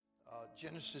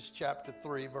Genesis chapter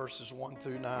 3, verses 1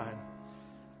 through 9.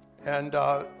 And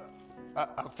I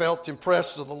felt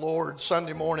impressed of the Lord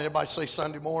Sunday morning. Everybody say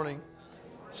Sunday morning.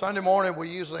 Sunday morning, we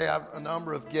usually have a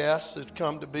number of guests that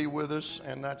come to be with us,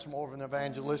 and that's more of an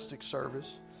evangelistic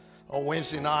service. On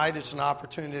Wednesday night, it's an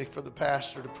opportunity for the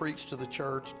pastor to preach to the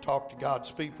church, talk to God's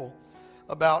people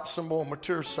about some more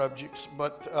mature subjects.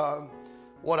 But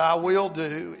what I will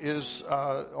do is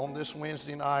on this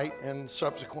Wednesday night and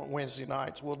subsequent Wednesday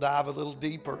nights, we'll dive a little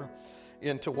deeper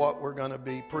into what we're going to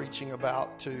be preaching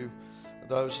about to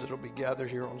those that will be gathered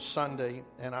here on Sunday.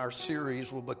 And our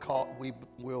series will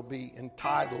be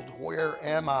entitled, Where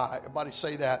Am I? Everybody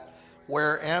say that.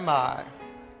 Where am I?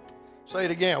 Say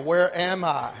it again. Where am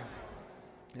I?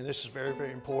 And this is very,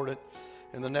 very important.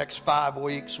 In the next 5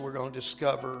 weeks, we're going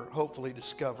to hopefully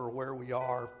discover where we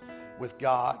are with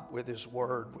God, with His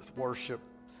Word, with worship,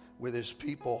 with His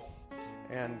people.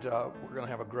 And we're going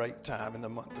to have a great time in the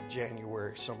month of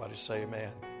January. Somebody say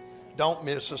amen. Don't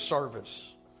miss a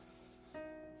service.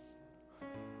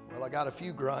 Well, I got a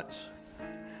few grunts.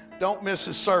 Don't miss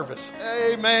a service.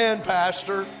 Amen,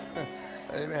 Pastor.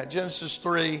 Amen. Genesis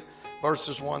 3,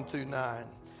 verses 1 through 9.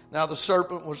 Now the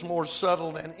serpent was more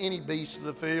subtle than any beast of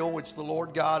the field which the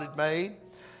Lord God had made.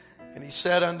 And he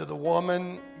said unto the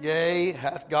woman, Yea,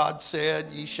 hath God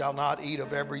said, Ye shall not eat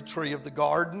of every tree of the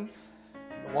garden?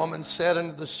 And the woman said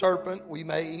unto the serpent, We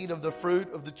may eat of the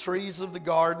fruit of the trees of the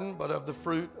garden, but of the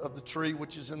fruit of the tree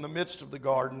which is in the midst of the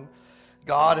garden,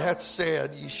 God hath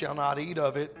said, Ye shall not eat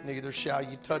of it, neither shall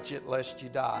ye touch it, lest ye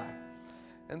die.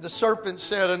 And the serpent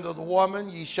said unto the woman,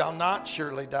 Ye shall not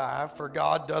surely die, for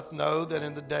God doth know that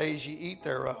in the day ye eat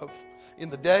thereof,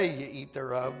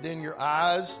 then your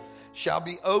eyes shall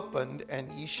be opened, and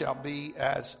ye shall be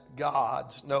as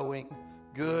gods, knowing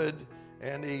good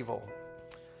and evil.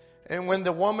 And when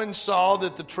the woman saw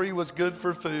that the tree was good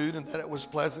for food, and that it was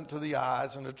pleasant to the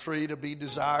eyes, and a tree to be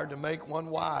desired to make one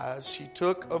wise, she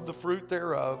took of the fruit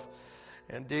thereof,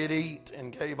 and did eat,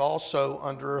 and gave also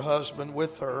unto her husband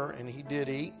with her, and he did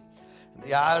eat. And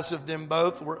the eyes of them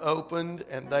both were opened,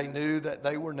 and they knew that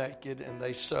they were naked, and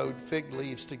they sewed fig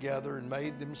leaves together, and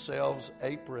made themselves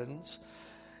aprons.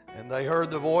 And they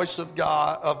heard the voice of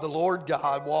the Lord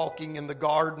God, walking in the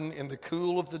garden in the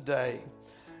cool of the day.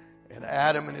 And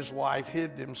Adam and his wife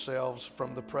hid themselves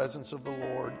from the presence of the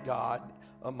Lord God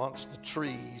amongst the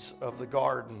trees of the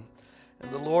garden.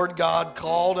 And the Lord God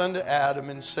called unto Adam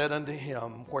and said unto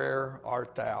him, Where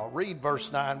art thou? Read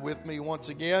verse 9 with me once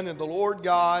again. And the Lord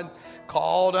God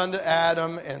called unto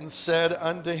Adam and said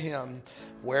unto him,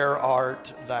 Where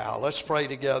art thou? Let's pray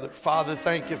together. Father,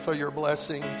 thank you for your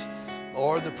blessings.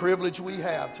 Lord, the privilege we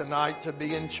have tonight to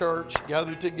be in church,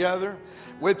 gathered together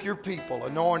with your people.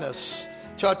 Anoint us,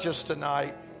 touch us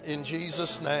tonight. In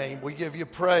Jesus' name, we give you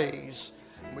praise.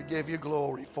 We give you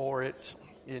glory for it.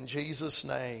 In Jesus'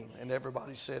 name. And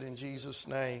everybody said in Jesus'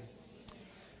 name.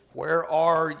 Where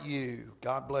are you?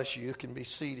 God bless you. You can be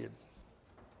seated.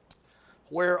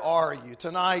 Where are you?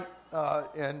 Tonight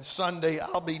and Sunday,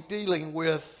 I'll be dealing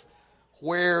with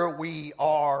where we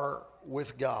are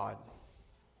with God.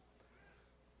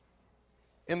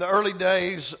 In the early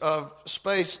days of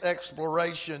space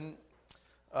exploration,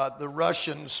 the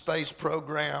Russian space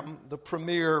program, the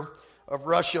premier of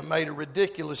Russia made a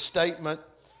ridiculous statement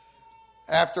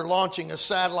after launching a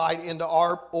satellite into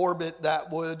orbit that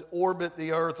would orbit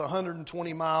the Earth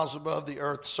 120 miles above the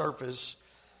Earth's surface.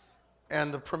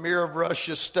 And the premier of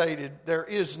Russia stated, There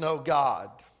is no God.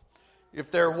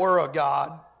 If there were a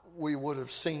God, we would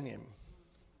have seen him.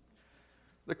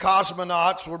 The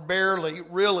cosmonauts were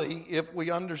really, if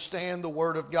we understand the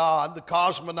Word of God, the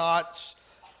cosmonauts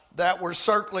that were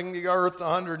circling the Earth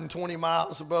 120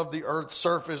 miles above the Earth's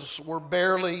surface were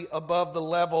barely above the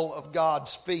level of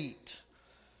God's feet,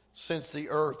 since the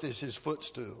Earth is His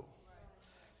footstool.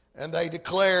 And they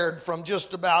declared from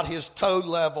just about His toe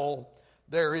level,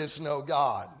 there is no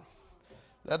God.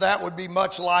 Now that would be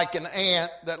much like an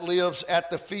ant that lives at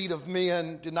the feet of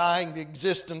men, denying the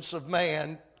existence of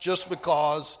man, just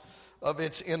because of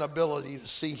its inability to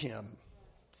see Him.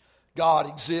 God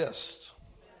exists.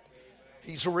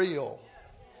 He's real.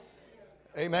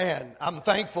 Amen. I'm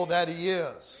thankful that He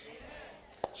is.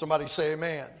 Somebody say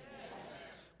amen.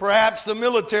 Perhaps the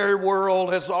military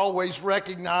world has always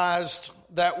recognized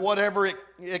that whatever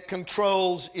it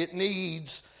controls, it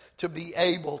needs to be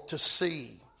able to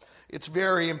see. It's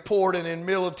very important in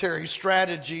military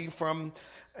strategy from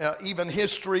even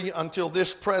history until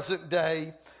this present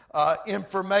day.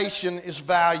 Information is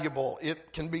valuable.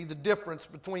 It can be the difference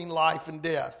between life and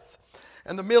death.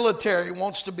 And the military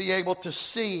wants to be able to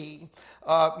see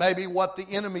maybe what the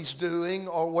enemy's doing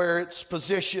or where it's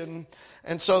positioned.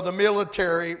 And so the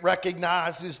military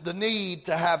recognizes the need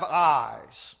to have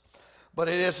eyes. But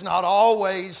it has not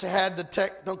always had the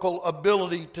technical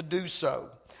ability to do so.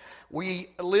 We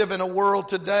live in a world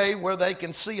today where they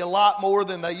can see a lot more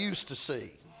than they used to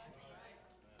see.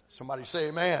 Somebody say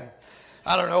amen.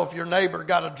 I don't know if your neighbor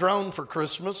got a drone for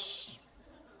Christmas.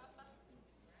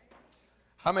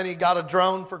 How many got a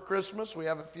drone for Christmas? We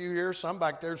have a few here. Some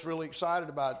back there's really excited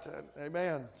about that.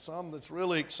 Amen. Some that's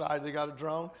really excited they got a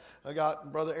drone. I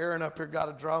got Brother Aaron up here got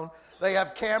a drone. They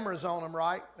have cameras on them,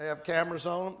 right? They have cameras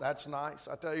on them. That's nice.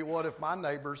 I tell you what, if my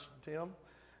neighbors, Tim,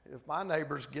 if my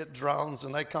neighbors get drones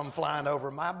and they come flying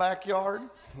over my backyard,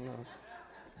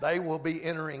 they will be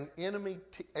entering enemy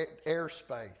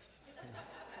airspace.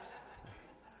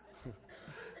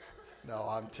 No,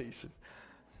 I'm teasing.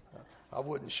 I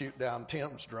wouldn't shoot down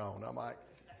Tim's drone.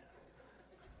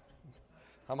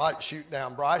 I might shoot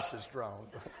down Bryce's drone.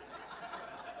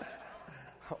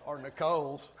 Or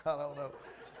Nicole's. I don't know.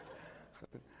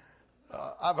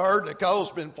 I've heard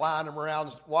Nicole's been flying them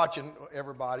around watching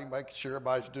everybody, making sure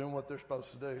everybody's doing what they're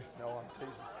supposed to do. No, I'm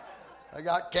teasing. They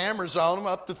got cameras on them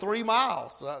up to 3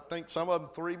 miles. I think some of them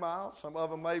 3 miles. Some of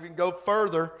them may even go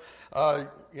further.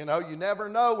 You never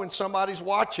know when somebody's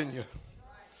watching you.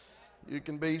 You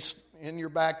can be in your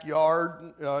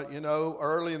backyard,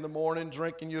 early in the morning,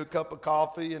 drinking you a cup of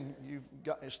coffee, and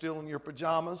you're still in your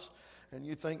pajamas, and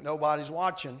you think nobody's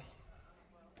watching.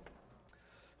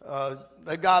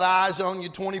 They've got eyes on you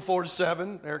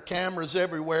 24/7. There are cameras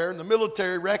everywhere, and the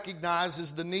military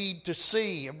recognizes the need to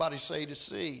see. Everybody say to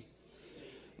see.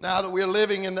 Now that we're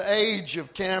living in the age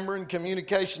of camera and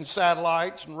communication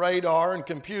satellites and radar and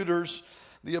computers,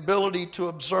 the ability to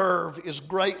observe is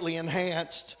greatly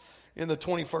enhanced in the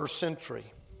 21st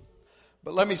century.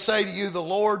 But let me say to you, the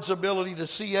Lord's ability to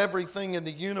see everything in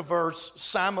the universe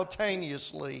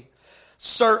simultaneously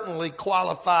certainly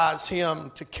qualifies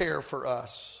Him to care for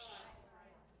us.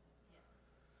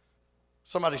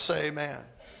 Somebody say amen.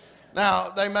 Now,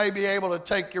 they may be able to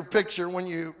take your picture when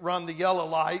you run the yellow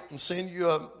light and send you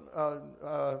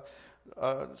a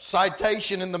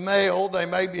citation in the mail. They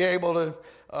may be able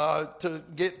to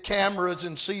get cameras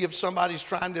and see if somebody's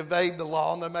trying to evade the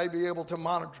law, and they may be able to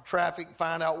monitor traffic and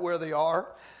find out where they are.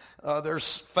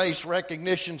 There's face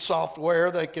recognition software.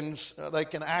 They can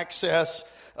access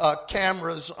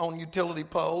cameras on utility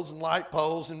poles and light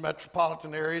poles in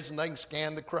metropolitan areas, and they can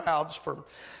scan the crowds for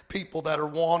people that are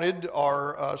wanted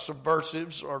or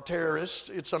subversives or terrorists.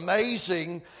 It's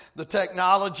amazing, the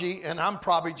technology, and I'm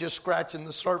probably just scratching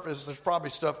the surface. There's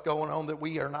probably stuff going on that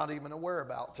we are not even aware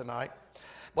about tonight.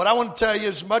 But I want to tell you,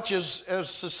 as much as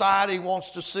society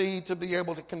wants to see to be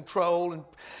able to control and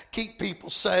keep people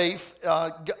safe,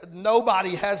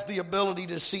 nobody has the ability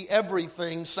to see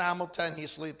everything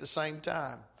simultaneously at the same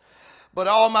time. But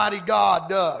Almighty God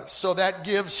does. So that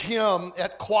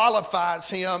qualifies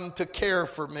Him to care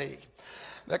for me.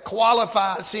 That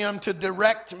qualifies Him to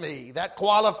direct me. That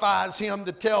qualifies Him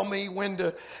to tell me when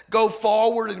to go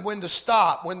forward and when to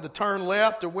stop, when to turn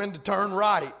left or when to turn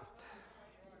right.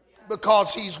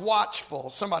 Because He's watchful.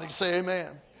 Somebody say amen.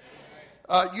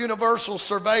 Universal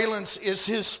surveillance is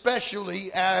His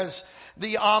specialty as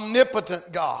the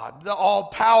omnipotent God, the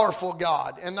all-powerful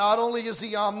God. And not only is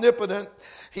He omnipotent,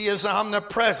 He is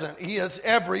omnipresent. He is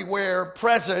everywhere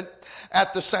present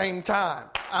at the same time.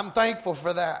 I'm thankful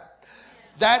for that.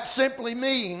 That simply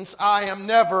means I am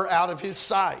never out of His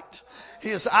sight.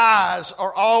 His eyes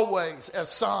are always, as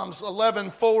Psalms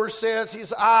 11:4 says,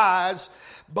 His eyes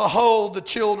behold the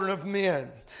children of men.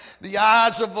 The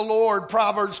eyes of the Lord,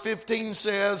 Proverbs 15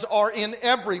 says, are in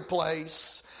every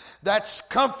place. That's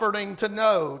comforting to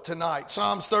know tonight.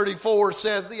 Psalms 34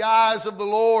 says, the eyes of the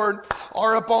Lord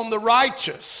are upon the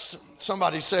righteous.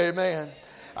 Somebody say amen.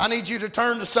 I need you to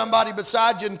turn to somebody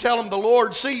beside you and tell them the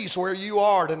Lord sees where you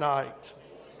are tonight.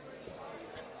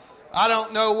 I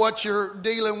don't know what you're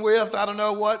dealing with. I don't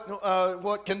know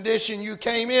what condition you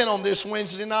came in on this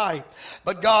Wednesday night.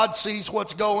 But God sees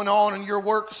what's going on in your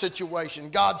work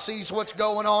situation. God sees what's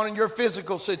going on in your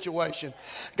physical situation.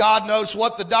 God knows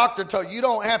what the doctor told you. You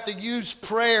don't have to use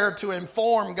prayer to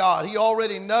inform God. He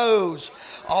already knows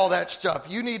all that stuff.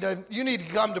 You need to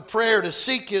come to prayer to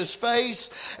seek His face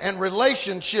and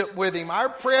relationship with Him. Our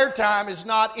prayer time is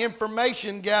not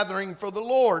information gathering for the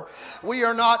Lord. We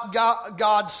are not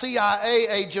God's CIA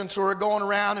agents who are going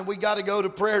around and we got to go to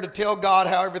prayer to tell God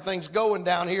how everything's going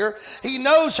down here. He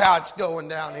knows how it's going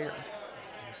down here.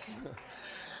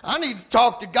 I need to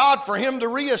talk to God for him to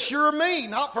reassure me,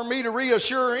 not for me to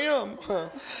reassure him.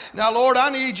 Now, Lord, I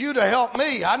need you to help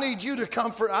me. I need you to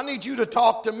comfort. I need you to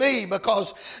talk to me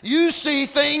because you see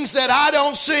things that I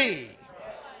don't see.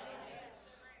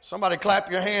 Somebody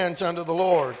clap your hands unto the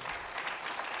Lord.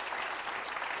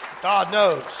 God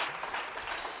knows.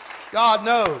 God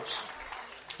knows.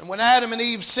 And when Adam and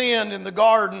Eve sinned in the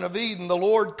Garden of Eden, the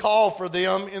Lord called for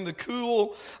them in the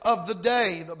cool of the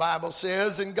day, the Bible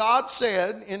says. And God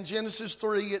said in Genesis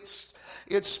 3,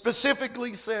 it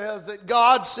specifically says that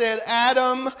God said,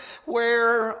 Adam,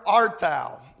 where art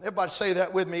thou? Everybody say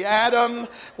that with me. Adam,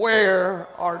 where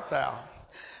art thou?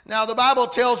 Now the Bible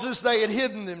tells us they had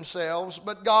hidden themselves,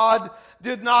 but God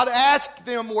did not ask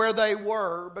them where they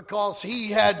were because he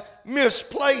had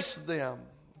misplaced them.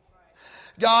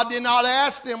 God did not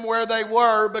ask them where they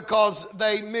were because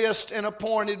they missed an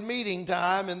appointed meeting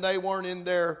time and they weren't in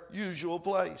their usual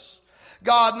place.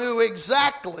 God knew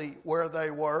exactly where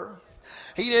they were.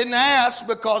 He didn't ask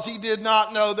because he did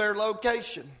not know their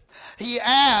location. He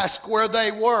asked where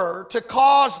they were to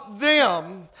cause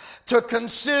them to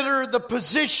consider the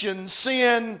position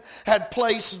sin had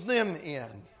placed them in.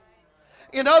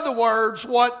 In other words,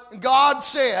 what God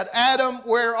said, Adam,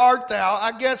 where art thou,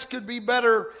 I guess could be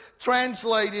better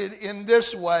translated in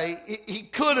this way. He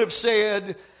could have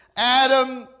said,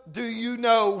 Adam, do you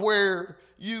know where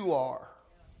you are?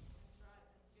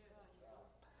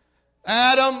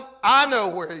 Adam, I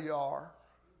know where you are.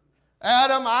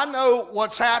 Adam, I know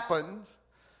what's happened.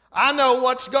 I know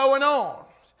what's going on.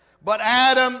 But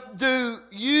Adam, do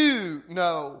you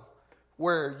know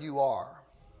where you are?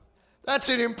 That's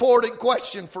an important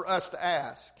question for us to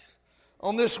ask.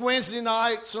 On this Wednesday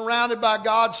night, surrounded by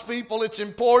God's people, it's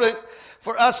important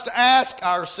for us to ask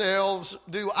ourselves,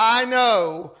 do I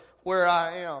know where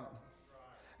I am?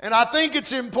 And I think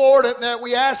it's important that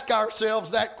we ask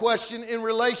ourselves that question in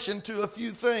relation to a few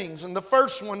things. And the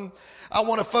first one I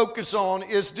want to focus on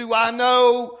is, do I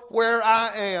know where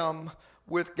I am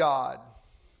with God?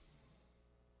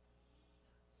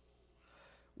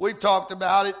 We've talked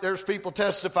about it. There's people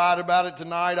testified about it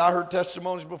tonight. I heard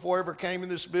testimonies before I ever came in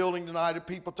this building tonight of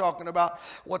people talking about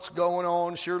what's going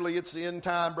on. Surely it's the end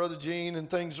time, Brother Gene, and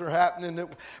things are happening that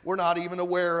we're not even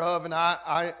aware of. And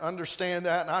I understand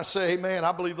that. And I say, man,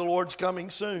 I believe the Lord's coming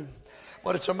soon.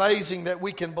 But it's amazing that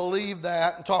we can believe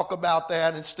that and talk about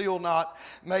that and still not,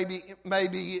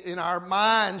 maybe in our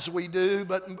minds we do,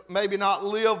 but maybe not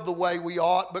live the way we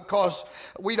ought because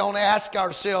we don't ask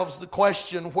ourselves the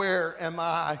question, where am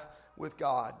I with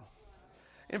God?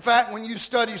 In fact, when you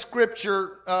study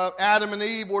Scripture, Adam and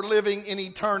Eve were living in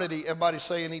eternity. Everybody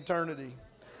say in eternity.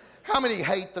 How many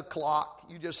hate the clock?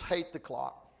 You just hate the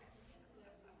clock.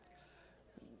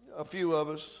 A few of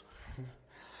us.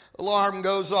 Alarm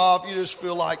goes off, you just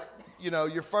feel like,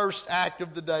 your first act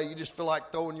of the day, you just feel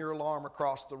like throwing your alarm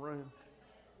across the room.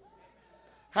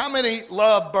 How many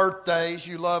love birthdays?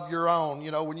 You love your own,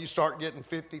 when you start getting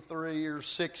 53 or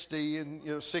 60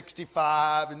 and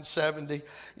 65 and 70.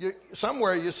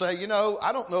 Somewhere you say,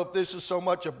 I don't know if this is so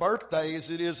much a birthday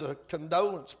as it is a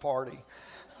condolence party.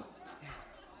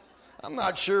 I'm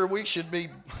not sure we should be,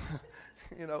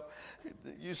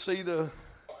 you see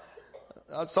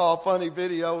I saw a funny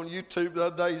video on YouTube the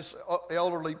other day. This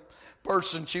elderly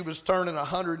person, she was turning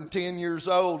 110 years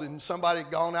old, and somebody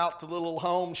had gone out to the little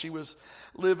home she was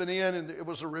living in, and it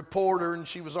was a reporter, and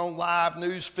she was on live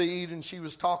news feed, and she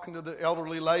was talking to the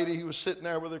elderly lady who was sitting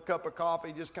there with her cup of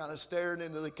coffee, just kind of staring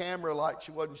into the camera like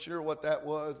she wasn't sure what that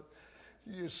was.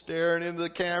 She was staring into the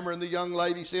camera, and the young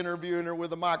lady's interviewing her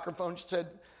with a microphone. She said,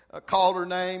 called her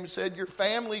name, said, your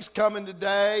family's coming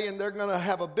today, and they're going to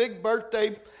have a big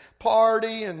birthday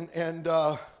party, and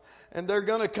they're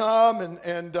going to come,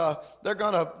 and they're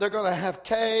going to have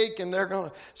cake, and they're going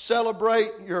to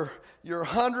celebrate your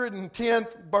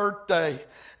 110th birthday.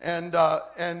 And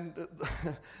the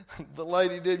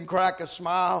lady didn't crack a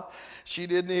smile. She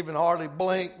didn't even hardly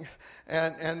blink.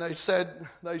 And they said,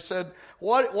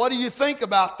 what do you think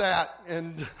about that?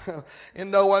 And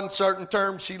in no uncertain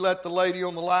terms, she let the lady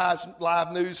on the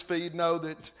live news feed know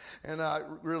that, and I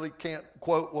really can't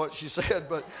quote what she said,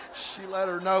 but she let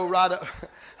her know right up.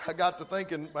 I got to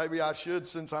thinking maybe I should,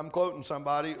 since I'm quoting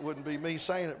somebody. It wouldn't be me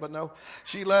saying it, but no.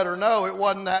 She let her know it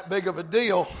wasn't that big of a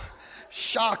deal.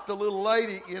 Shocked the little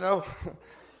lady,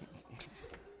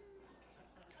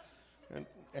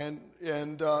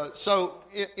 So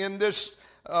in this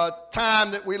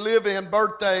time that we live in,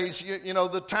 birthdays,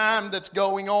 the time that's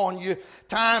going on,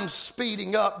 time's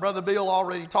speeding up. Brother Bill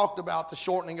already talked about the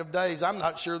shortening of days. I'm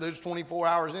not sure there's 24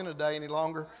 hours in a day any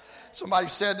longer. Somebody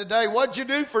said today, what'd you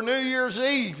do for New Year's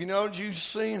Eve? You know, did you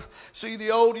see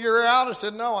the old year out? I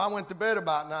said, no, I went to bed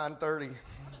about 9:30.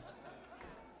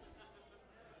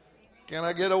 Can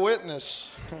I get a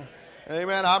witness?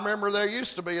 Amen. I remember there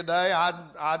used to be a day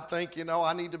I'd think, you know,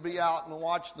 I need to be out and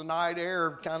watch the night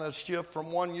air kind of shift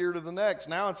from one year to the next.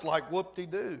 Now it's like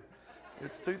whoop-de-doo.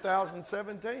 It's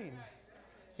 2017.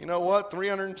 You know what?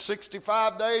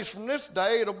 365 days from this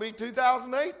day, it'll be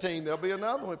 2018. There'll be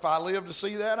another one. If I live to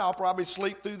see that, I'll probably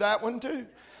sleep through that one too.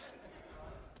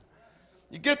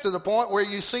 You get to the point where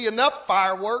you see enough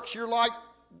fireworks, you're like,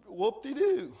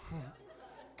 whoop-de-doo.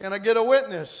 Can I get a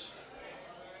witness?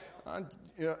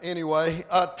 Anyway,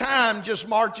 time just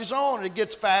marches on. It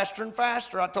gets faster and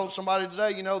faster. I told somebody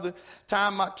today, you know, the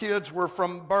time my kids were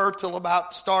from birth till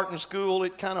about starting school,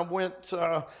 it kind of went,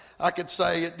 I could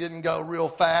say it didn't go real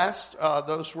fast.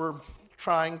 Those were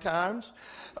trying times.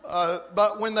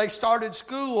 But when they started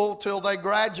school till they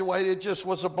graduated, it just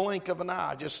was a blink of an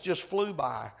eye, just flew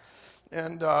by.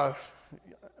 And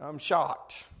I'm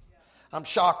shocked. I'm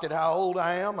shocked at how old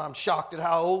I am. I'm shocked at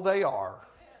how old they are.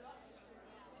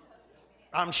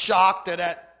 I'm shocked that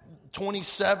at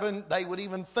 27 they would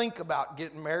even think about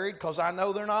getting married because I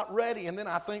know they're not ready. And then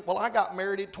I think, well, I got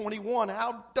married at 21.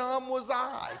 How dumb was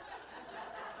I?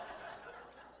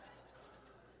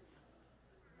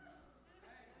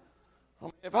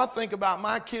 If I think about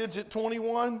my kids at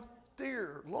 21,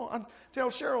 dear Lord, I tell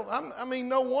Cheryl, I mean,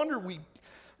 no wonder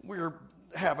we're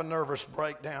have a nervous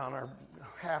breakdown or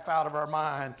half out of our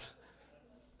mind.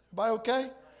 Everybody okay?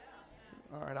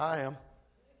 All right, I am.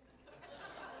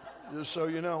 Just so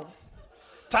you know.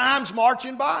 Time's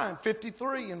marching by. I'm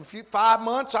 53. In 5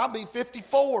 months, I'll be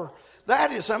 54.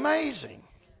 That is amazing.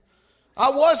 I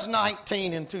was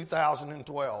 19 in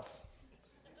 2012.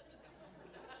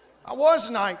 I was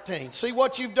 19. See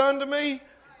what you've done to me?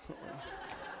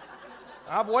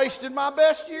 I've wasted my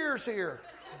best years here.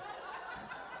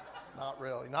 Not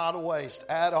really. Not a waste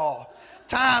at all.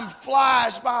 Time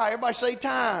flies by. Everybody say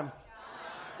time.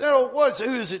 Who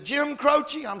is it? Jim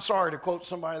Croce? I'm sorry to quote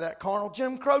somebody that carnal.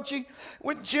 Jim Croce?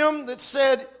 With Jim that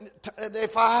said,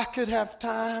 if I could have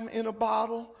time in a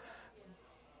bottle.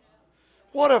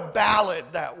 What a ballad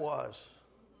that was.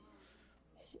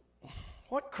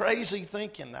 What crazy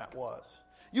thinking that was.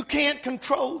 You can't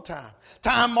control time.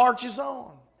 Time marches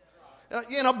on.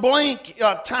 In a blink,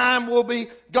 time will be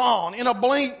gone. In a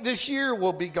blink, this year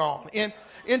will be gone.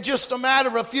 In just a matter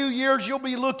of a few years, you'll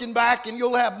be looking back and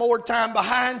you'll have more time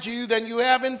behind you than you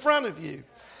have in front of you.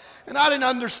 And I didn't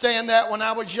understand that when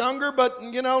I was younger, but,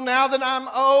 you know, now that I'm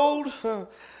old,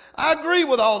 I agree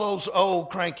with all those old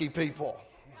cranky people.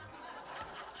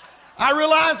 I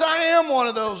realize I am one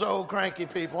of those old cranky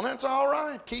people, and that's all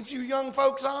right. Keeps you young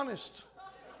folks honest.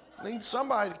 Need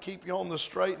somebody to keep you on the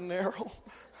straight and narrow.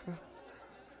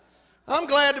 I'm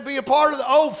glad to be a part of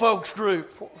the old folks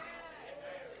group.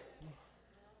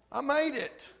 I made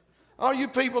it. All you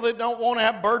people that don't want to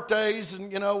have birthdays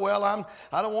and, you know, well,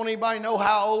 I don't want anybody to know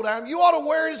how old I am. You ought to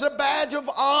wear it as a badge of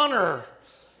honor.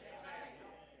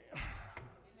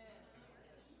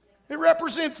 It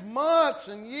represents months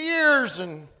and years.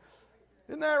 And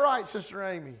isn't that right, Sister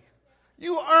Amy?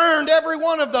 You earned every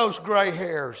one of those gray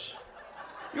hairs.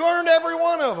 You earned every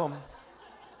one of them.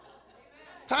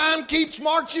 Time keeps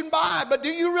marching by. But do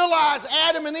you realize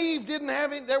Adam and Eve didn't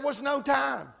have it? There was no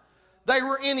time. They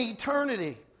were in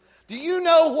eternity. Do you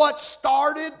know what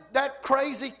started that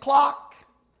crazy clock?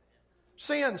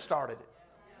 Sin started it.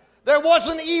 There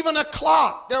wasn't even a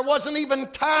clock. There wasn't even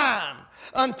time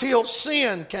until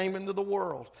sin came into the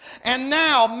world. And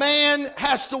now man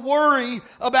has to worry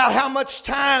about how much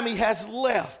time he has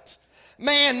left.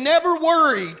 Man never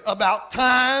worried about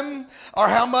time or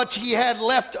how much he had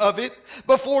left of it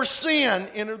before sin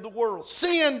entered the world.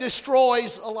 Sin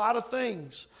destroys a lot of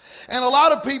things. And a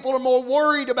lot of people are more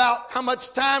worried about how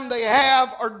much time they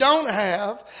have or don't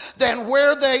have than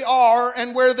where they are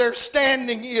and where their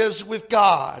standing is with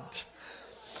God.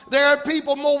 There are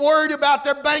people more worried about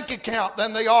their bank account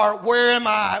than they are, where am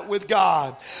I with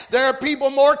God? There are people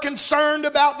more concerned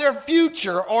about their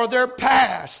future or their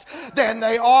past than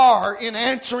they are in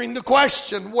answering the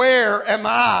question, where am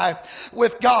I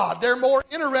with God? They're more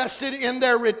interested in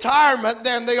their retirement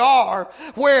than they are,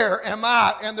 where am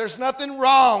I? And there's nothing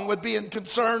wrong with being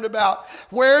concerned about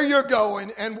where you're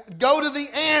going. And go to the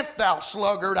ant, thou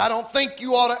sluggard. I don't think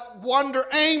you ought to wander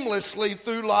aimlessly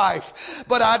through life,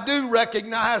 but I do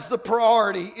recognize the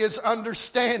priority is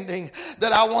understanding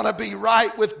that I want to be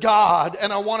right with God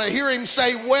and I want to hear Him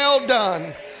say, well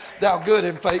done, thou good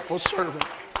and faithful servant.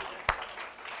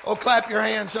 Oh, clap your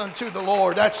hands unto the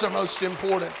Lord. That's the most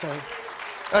important thing.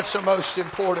 That's the most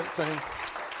important thing.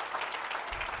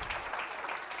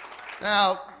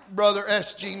 Now, Brother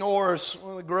S.G. Norris,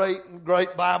 one of the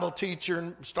great Bible teacher,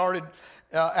 and started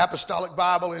Apostolic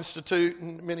Bible Institute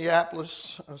in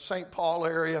Minneapolis, St. Paul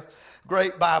area.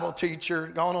 Great Bible teacher,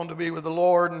 gone on to be with the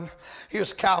Lord. And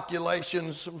his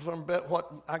calculations, from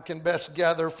what I can best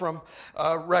gather from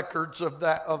records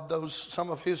of some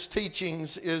of his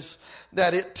teachings, is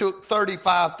that it took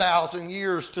 35,000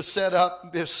 years to set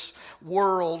up this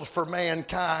world for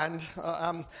mankind.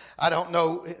 I don't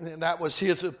know, that was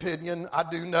his opinion. I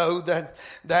do know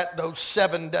that those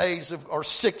 7 days or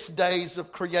 6 days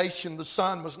of creation, the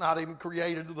sun was not even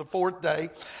created to the fourth day.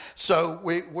 So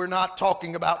we're not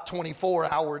talking about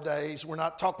 24-hour days. We're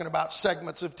not talking about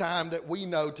segments of time that we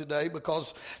know today,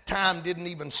 because time didn't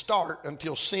even start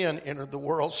until sin entered the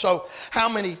world. So how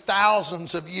many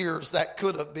thousands of years that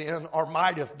could have been or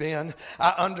might have been,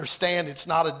 I understand it's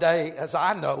not a day as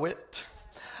I know it.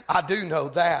 I do know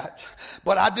that.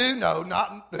 But I do know,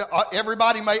 not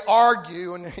everybody may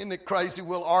argue, and isn't it crazy,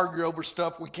 we'll argue over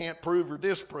stuff we can't prove or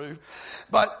disprove,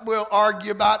 but we'll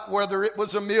argue about whether it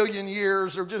was 1,000,000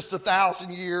 years or just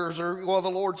 1,000 years, or, well, the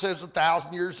Lord says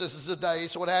 1,000 years, this is a day,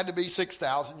 so it had to be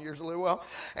 6,000 years. Well,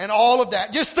 and all of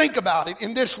that. Just think about it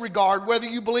in this regard, whether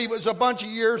you believe it was a bunch of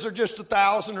years or just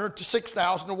 1,000 or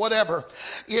 6,000 or whatever.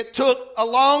 It took a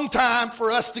long time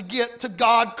for us to get to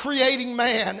God creating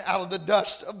man out of the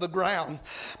dust of the ground.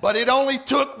 But it only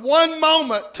took one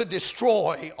moment to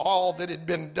destroy all that had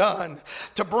been done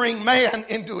to bring man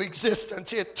into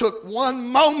existence. It took one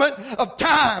moment of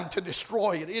time to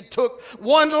destroy it. It took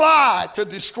one lie to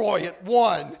destroy it.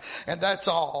 One. And that's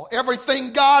all.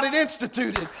 Everything God had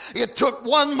instituted, it took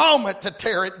one moment to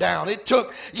tear it down. It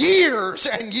took years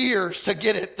and years to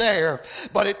get it there,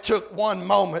 but it took one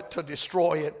moment to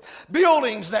destroy it.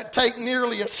 Buildings that take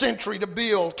nearly a century to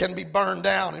build can be burned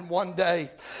down in one day.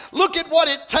 Look at what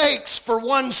it takes for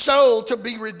one soul to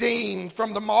be redeemed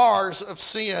from the mars of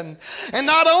sin. And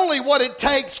not only what it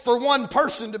takes for one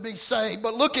person to be saved,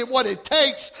 but look at what it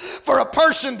takes for a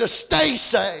person to stay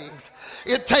saved.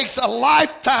 It takes a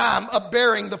lifetime of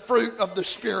bearing the fruit of the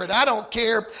Spirit. I don't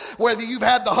care whether you've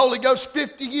had the Holy Ghost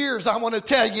 50 years. I want to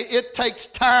tell you, it takes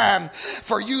time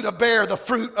for you to bear the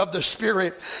fruit of the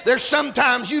Spirit. There's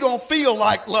sometimes you don't feel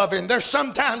like loving. There's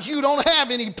sometimes you don't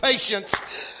have any patience.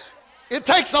 It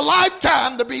takes a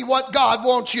lifetime to be what God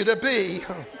wants you to be.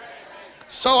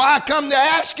 So I come to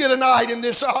ask you tonight in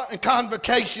this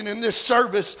convocation, in this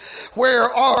service, where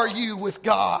are you with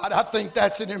God? I think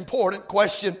that's an important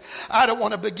question. I don't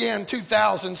want to begin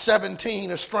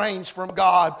 2017 estranged from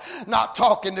God, not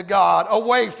talking to God,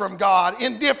 away from God,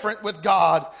 indifferent with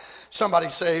God. Somebody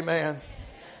say amen.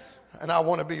 And I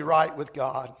want to be right with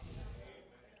God.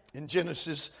 In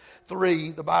Genesis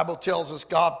 3, the Bible tells us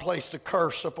God placed a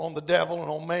curse upon the devil and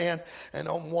on man and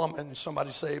on woman.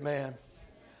 Somebody say amen.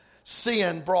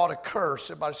 Sin brought a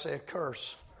curse. Everybody say a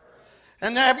curse.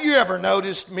 And have you ever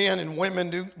noticed men and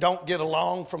women don't get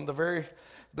along from the very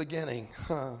beginning?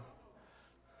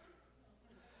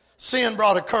 Sin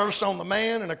brought a curse on the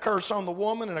man, and a curse on the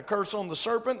woman, and a curse on the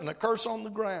serpent, and a curse on the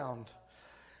ground.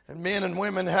 And men and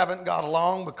women haven't got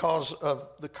along because of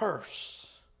the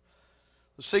curse.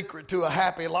 The secret to a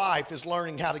happy life is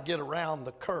learning how to get around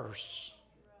the curse.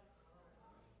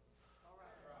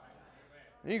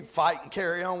 You can fight and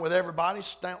carry on with everybody,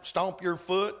 stomp your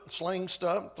foot, sling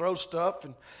stuff, throw stuff,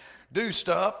 and do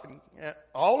stuff, and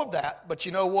all of that. But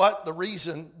you know what? The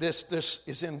reason this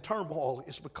is in turmoil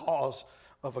is because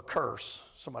of a curse.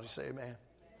 Somebody say amen.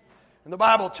 And the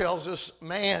Bible tells us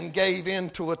man gave in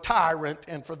to a tyrant,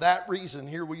 and for that reason,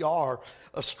 here we are,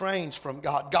 estranged from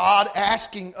God. God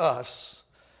asking us,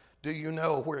 do you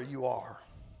know where you are?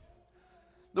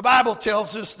 The Bible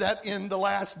tells us that in the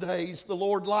last days, the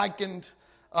Lord likened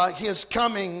his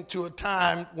coming to a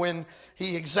time when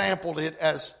he exampled it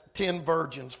as 10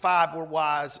 virgins. 5 were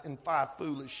wise and 5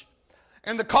 foolish.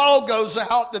 And the call goes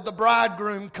out that the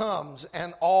bridegroom comes,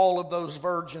 and all of those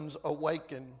virgins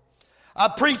awaken. I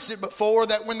preached it before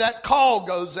that when that call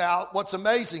goes out, what's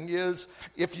amazing is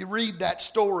if you read that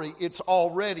story, it's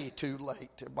already too late.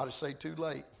 Everybody say too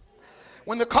late.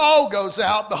 When the call goes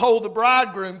out, behold, the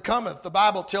bridegroom cometh. The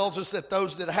Bible tells us that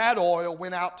those that had oil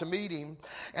went out to meet him,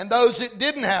 and those that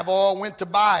didn't have oil went to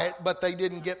buy it, but they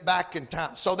didn't get back in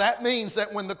time. So that means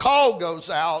that when the call goes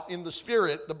out in the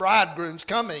Spirit, the bridegroom's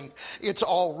coming, it's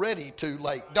already too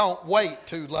late. Don't wait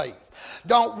too late.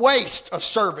 Don't waste a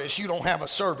service. You don't have a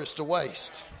service to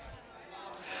waste.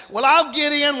 Well, I'll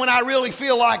get in when I really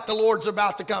feel like the Lord's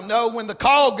about to come. No, when the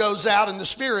call goes out in the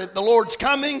Spirit, the Lord's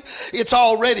coming, it's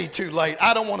already too late.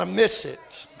 I don't want to miss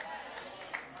it.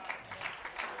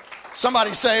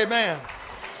 Somebody say amen.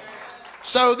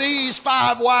 So these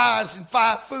 5 wise and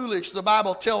 5 foolish, the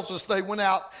Bible tells us they went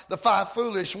out, the 5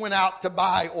 foolish went out to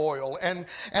buy oil. And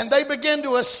they began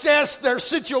to assess their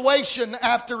situation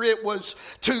after it was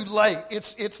too late.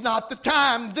 It's not the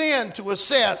time then to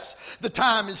assess. The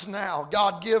time is now.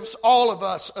 God gives all of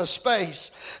us a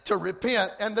space to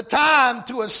repent. And the time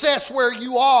to assess where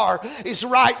you are is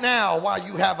right now while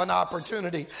you have an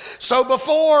opportunity. So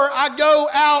before I go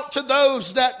out to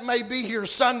those that may be here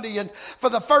Sunday and for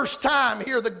the first time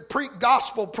hear the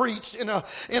gospel preached in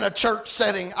a church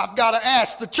setting, I've got to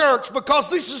ask the church, because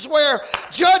this is where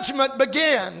judgment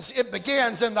begins. It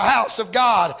begins in the house of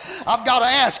God. I've got to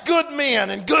ask good men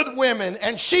and good women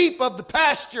and sheep of the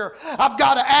pasture. I've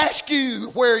got to ask you,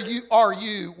 where are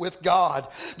you with God?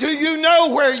 Do you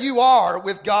know where you are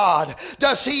with God?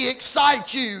 Does He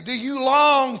excite you? Do you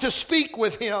long to speak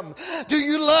with Him? Do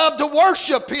you love to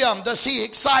worship Him? Does He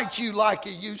excite you like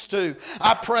He used to?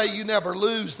 I pray you never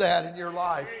lose that in your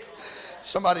life.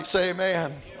 Somebody say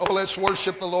amen. Oh, let's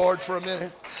worship the Lord for a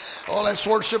minute. Oh, let's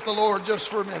worship the Lord just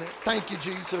for a minute. Thank you,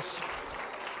 Jesus.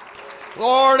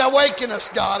 Lord, awaken us,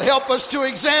 God. Help us to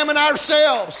examine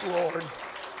ourselves, Lord.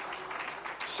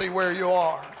 See where you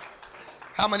are.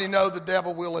 How many know the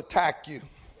devil will attack you?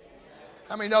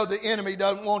 How many know the enemy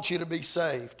doesn't want you to be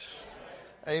saved?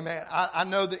 Amen. I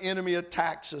know the enemy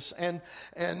attacks us, and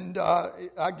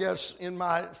I guess in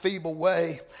my feeble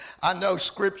way, I know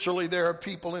scripturally there are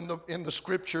people in the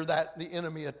scripture that the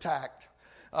enemy attacked.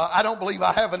 I don't believe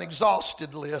I have an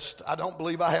exhausted list. I don't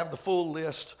believe I have the full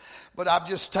list, but I've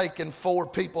just taken 4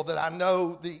 people that I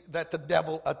know that the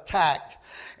devil attacked.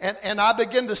 And I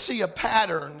begin to see a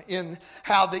pattern in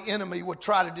how the enemy would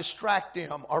try to distract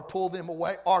them or pull them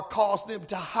away or cause them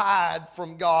to hide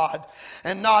from God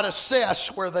and not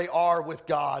assess where they are with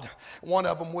God. One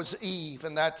of them was Eve,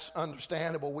 and that's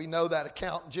understandable. We know that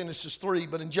account in Genesis 3.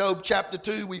 But in Job chapter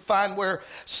 2, we find where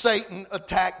Satan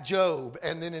attacked Job.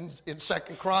 And then in 2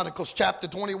 Chronicles chapter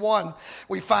 21,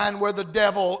 we find where the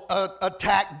devil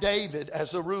attacked David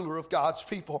as the ruler of God's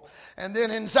people. And then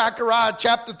in Zechariah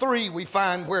chapter 3, we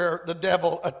find where the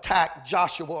devil attacked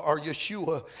Joshua or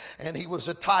Yeshua, and he was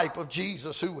a type of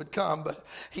Jesus who would come, but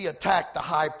he attacked the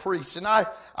high priest. And I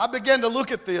began to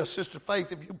look at this, Sister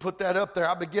Faith, if you put that up there,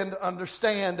 I begin to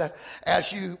understand that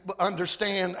as you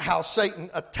understand how Satan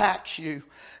attacks you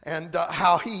and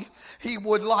how he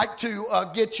would like to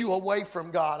get you away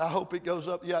from God. I hope it goes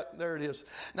up. Yeah, there it is.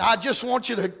 Now, I just want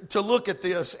you to look at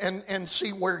this and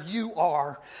see where you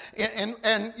are.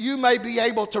 And you may be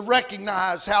able to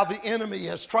recognize how the enemy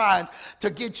has tried to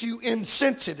get you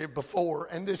insensitive before.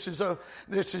 And this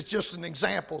is just an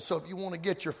example. So if you want to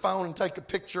get your phone and take a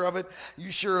picture of it, you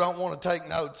sure don't want to take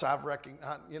notes. I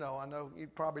know you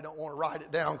probably don't want to write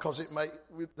it down because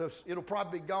it'll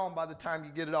probably be gone by the time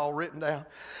you get it all written down.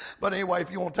 But anyway,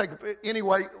 if you want to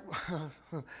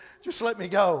just let me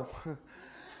go.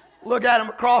 Look at them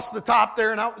across the top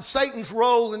there. And Satan's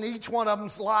role in each one of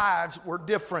them's lives were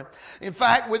different. In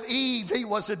fact, with Eve, he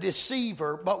was a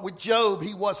deceiver. But with Job,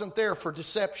 he wasn't there for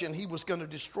deception. He was going to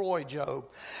destroy Job.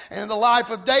 And in the life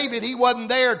of David, he wasn't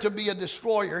there to be a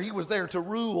destroyer. He was there to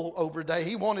rule over David.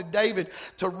 He wanted David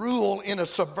to rule in a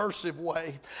subversive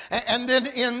way. And then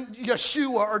in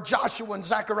Yeshua or Joshua in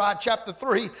Zechariah chapter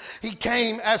 3, he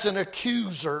came as an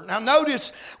accuser. Now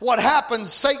notice what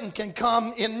happens. Satan can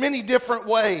come in many different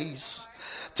ways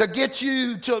to get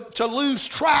you to lose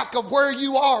track of where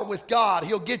you are with God.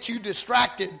 He'll get you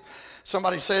distracted.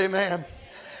 Somebody say amen.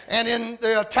 And in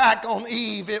the attack on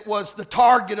Eve, it was the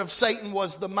target of Satan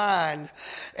was the mind.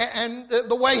 And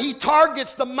the way he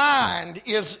targets the mind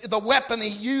is the weapon he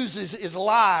uses is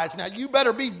lies. Now you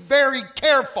better be very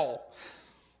careful.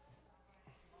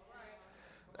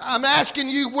 I'm asking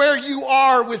you where you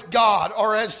are with God,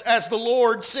 or as the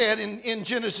Lord said in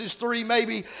Genesis 3,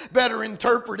 maybe better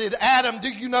interpreted, Adam, do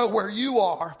you know where you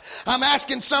are? I'm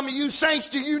asking some of you saints,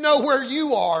 do you know where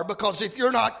you are? Because if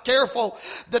you're not careful,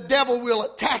 the devil will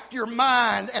attack your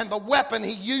mind, and the weapon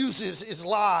he uses is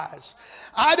lies.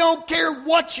 I don't care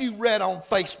what you read on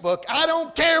Facebook. I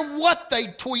don't care what they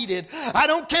tweeted. I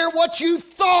don't care what you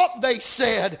thought they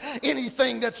said.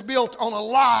 Anything that's built on a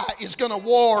lie is going to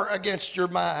war against your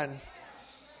mind.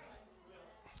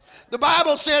 The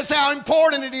Bible says how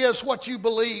important it is what you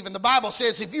believe. And the Bible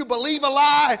says if you believe a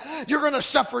lie, you're going to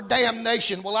suffer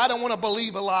damnation. Well, I don't want to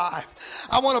believe a lie.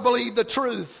 I want to believe the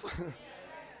truth.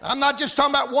 I'm not just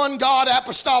talking about one God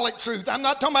apostolic truth. I'm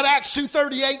not talking about Acts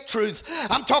 2:38 truth.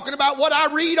 I'm talking about what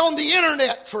I read on the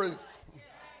internet truth.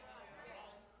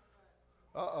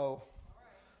 Uh-oh.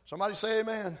 Somebody say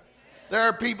amen. There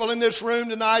are people in this room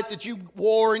tonight that you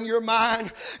war in your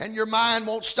mind, and your mind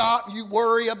won't stop. You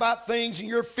worry about things, and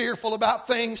you're fearful about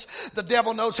things. The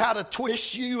devil knows how to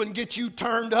twist you and get you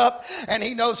turned up, and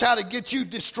he knows how to get you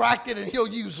distracted, and he'll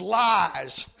use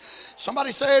lies.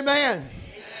 Somebody say amen.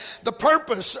 The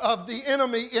purpose of the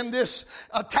enemy in this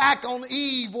attack on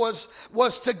Eve was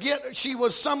to get, she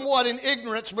was somewhat in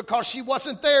ignorance because she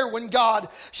wasn't there when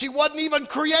she wasn't even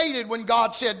created when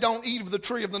God said, don't eat of the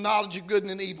tree of the knowledge of good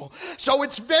and evil. So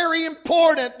it's very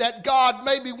important that God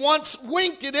maybe once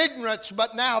winked at ignorance,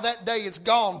 but now that day is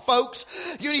gone. Folks,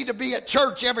 you need to be at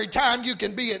church every time you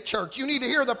can be at church. You need to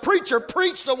hear the preacher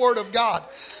preach the word of God.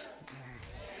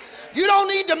 You don't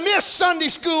need to miss Sunday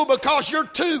school because you're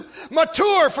too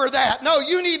mature for that. No,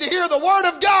 you need to hear the Word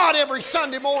of God every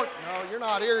Sunday morning. No, you're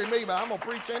not hearing me, but I'm going to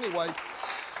preach anyway.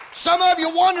 Some of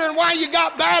you wondering why you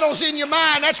got battles in your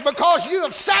mind. That's because you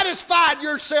have satisfied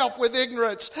yourself with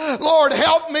ignorance. Lord,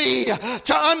 help me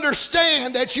to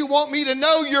understand that you want me to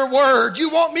know your Word. You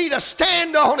want me to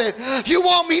stand on it. You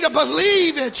want me to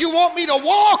believe it. You want me to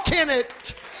walk in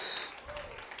it.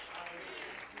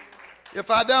 If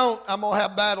I don't, I'm going to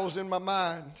have battles in my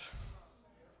mind.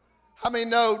 How many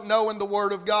know, knowing the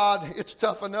Word of God, it's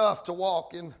tough enough to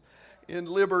walk in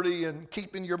liberty and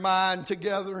keeping your mind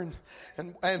together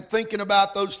and thinking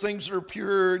about those things that are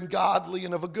pure and godly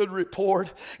and of a good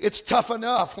report. It's tough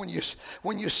enough when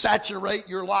you saturate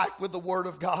your life with the Word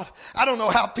of God. I don't know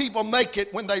how people make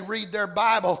it when they read their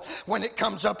Bible when it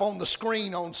comes up on the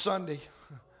screen on Sunday.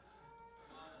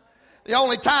 The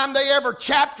only time they ever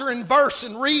chapter and verse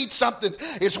and read something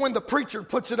is when the preacher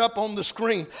puts it up on the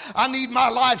screen. I need my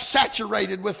life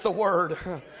saturated with the Word.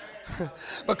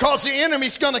 Because the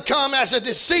enemy's going to come as a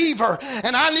deceiver,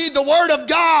 and I need the Word of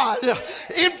God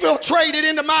infiltrated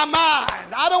into my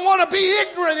mind. I don't want to be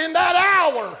ignorant in that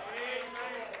hour.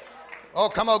 Oh,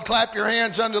 come on, clap your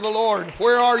hands unto the Lord.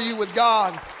 Where are you with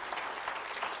God?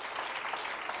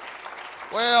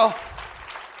 Well,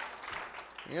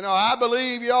 you know, I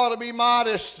believe you ought to be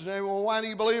modest. Well, why do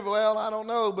you believe it? Well, I don't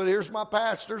know, but here's my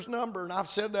pastor's number. And I've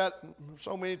said that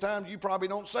so many times, you probably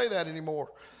don't say that anymore.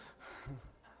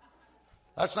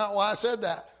 That's not why I said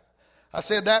that. I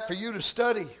said that for you to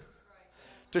study,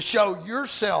 to show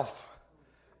yourself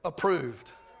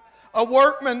approved. A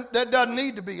workman that doesn't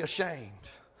need to be ashamed.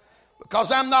 Because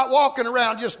I'm not walking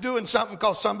around just doing something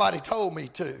because somebody told me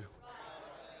to.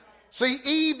 See,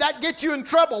 Eve, that gets you in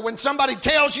trouble. When somebody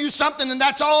tells you something and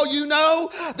that's all you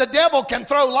know, the devil can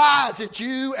throw lies at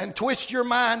you and twist your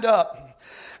mind up.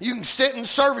 You can sit in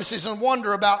services and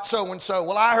wonder about so-and-so.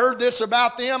 Well, I heard this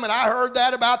about them and I heard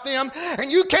that about them.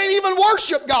 And you can't even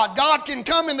worship God. God can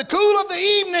come in the cool of the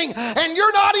evening and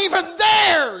you're not even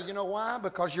there. You know why?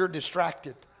 Because you're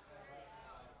distracted.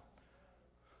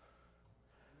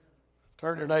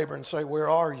 Turn to your neighbor and say, where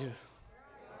are you?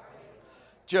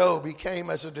 Job, he came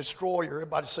as a destroyer.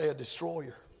 Everybody say a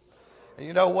destroyer. And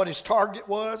you know what his target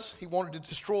was? He wanted to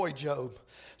destroy Job.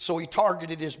 So he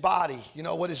targeted his body. You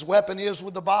know what his weapon is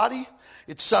with the body?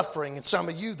 It's suffering. And some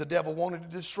of you, the devil wanted to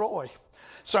destroy.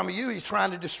 Some of you, he's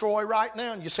trying to destroy right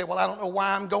now. And you say, well, I don't know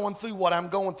why I'm going through what I'm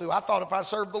going through. I thought if I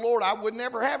served the Lord, I would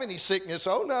never have any sickness.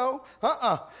 Oh,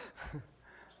 no.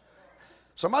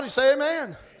 Somebody say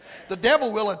amen. The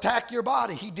devil will attack your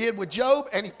body. He did with Job,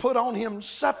 and he put on him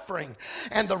suffering.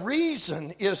 And the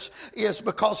reason is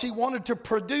because he wanted to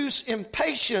produce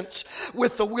impatience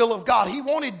with the will of God. He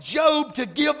wanted Job to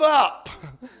give up.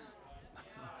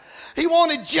 He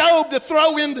wanted Job to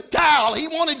throw in the towel. He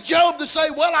wanted Job to say,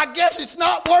 well, I guess it's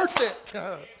not worth it.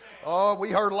 Oh, we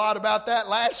heard a lot about that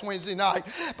last Wednesday night.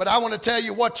 But I want to tell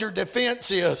you what your defense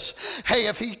is. Hey,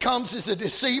 if he comes as a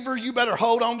deceiver, you better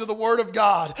hold on to the Word of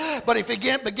God. But if he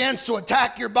begins to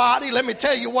attack your body, let me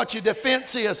tell you what your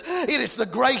defense is. It is the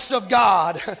grace of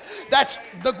God. That's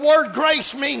the word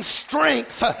grace means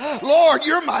strength. Lord,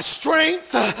 you're my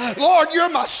strength. Lord, you're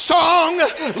my song.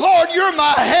 Lord, you're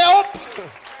my help.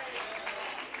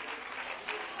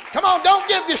 Come on, don't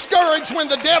get discouraged when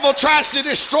the devil tries to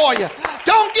destroy you.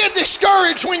 Don't get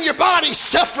discouraged when your body's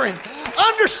suffering.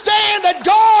 Understand that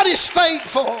God is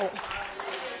faithful.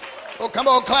 Oh, come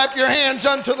on, clap your hands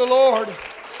unto the Lord.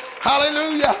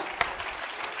 Hallelujah.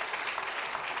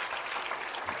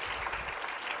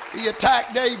 He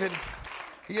attacked David.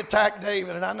 He attacked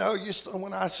David. And I know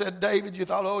when I said David, you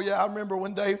thought, oh yeah, I remember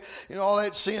when David, all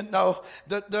that sin. No,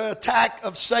 the attack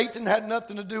of Satan had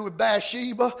nothing to do with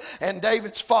Bathsheba and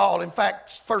David's fall. In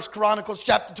fact, 1 Chronicles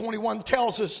chapter 21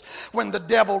 tells us when the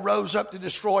devil rose up to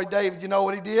destroy David, you know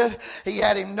what he did? He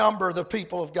had him number the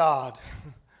people of God.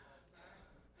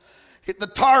 the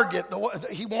target.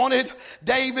 He wanted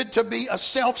David to be a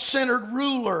self-centered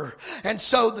ruler. And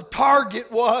so the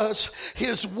target was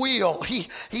his will. He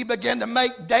began to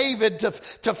make David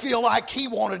to feel like he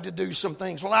wanted to do some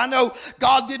things. Well, I know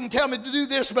God didn't tell me to do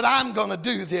this, but I'm going to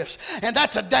do this. And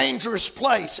that's a dangerous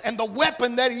place. And the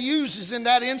weapon that he uses in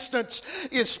that instance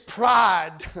is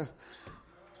pride.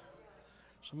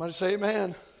 Somebody say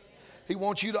amen. He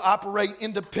wants you to operate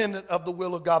independent of the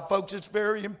will of God. Folks, it's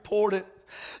very important.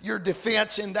 Your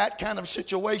defense in that kind of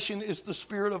situation is the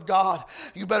Spirit of God.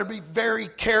 You better be very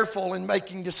careful in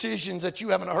making decisions that you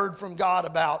haven't heard from God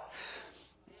about.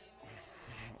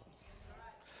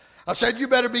 I said you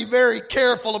better be very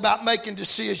careful about making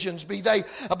decisions, be they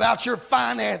about your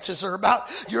finances or about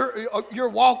your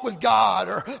walk with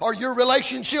God or your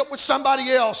relationship with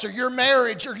somebody else or your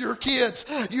marriage or your kids.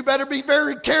 You better be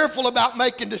very careful about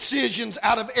making decisions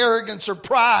out of arrogance or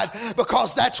pride,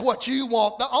 because that's what you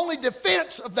want. The only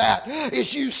defense of that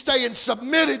is you staying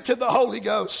submitted to the Holy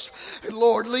Ghost. And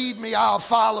Lord, lead me, I'll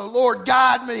follow. Lord,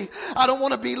 guide me. I don't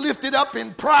want to be lifted up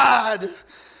in pride.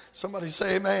 Somebody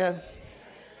say amen.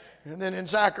 And then in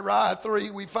Zechariah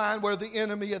 3, we find where the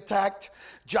enemy attacked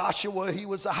Joshua. He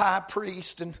was a high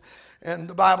priest, and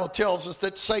the Bible tells us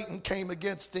that Satan came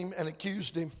against him and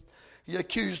accused him. He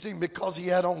accused him because he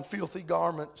had on filthy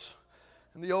garments.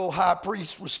 And the old high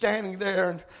priest was standing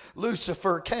there, and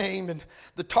Lucifer came, and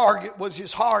the target was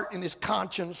his heart and his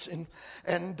conscience.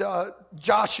 And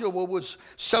Joshua was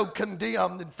so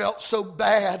condemned and felt so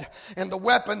bad. And the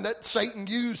weapon that Satan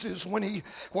uses when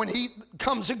he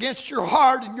comes against your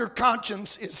heart and your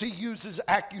conscience is he uses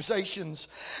accusations.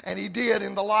 And he did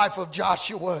in the life of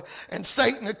Joshua. And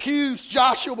Satan accused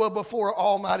Joshua before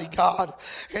Almighty God.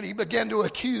 And he began to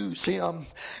accuse him.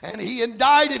 And he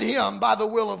indicted him by the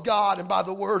will of God and by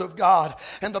the word of God.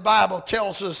 And the Bible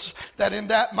tells us that in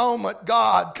that moment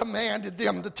God commanded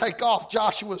them to take off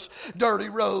Joshua's dirty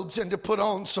robes and to put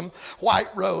on some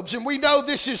white robes. And we know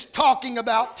this is talking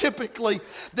about typically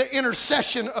the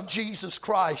intercession of Jesus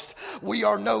Christ. We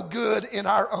are no good in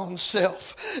our own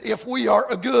self. If we are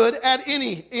good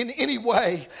in any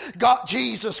way, God,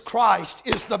 Jesus Christ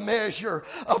is the measure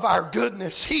of our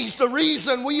goodness. He's the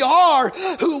reason we are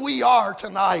who we are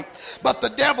tonight. But the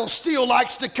devil still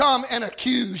likes to come and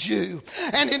accuse you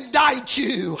and indict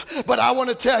you. But I want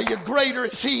to tell you, greater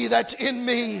is he that's in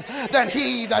me than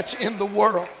he that's in the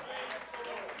world.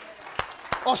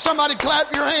 Oh, somebody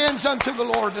clap your hands unto the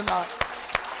Lord tonight.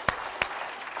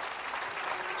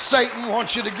 Satan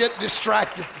wants you to get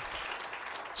distracted.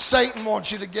 Satan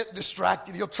wants you to get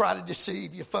distracted. He'll try to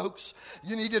deceive you, folks.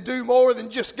 You need to do more than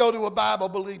just go to a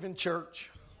Bible-believing church.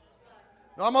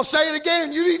 Now, I'm going to say it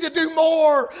again. You need to do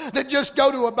more than just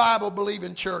go to a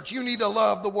Bible-believing church. You need to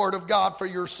love the Word of God for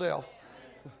yourself.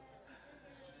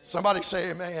 Somebody say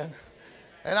amen.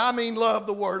 And I mean love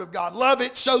the Word of God. Love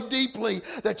it so deeply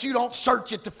that you don't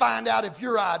search it to find out if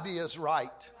your idea is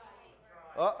right.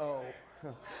 Uh-oh.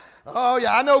 Oh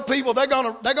yeah, I know people, they're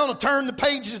gonna turn the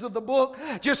pages of the book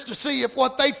just to see if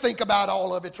what they think about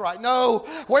all of it's right. No,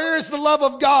 where is the love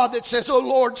of God that says, oh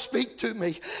Lord, speak to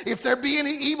me. If there be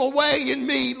any evil way in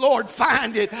me, Lord,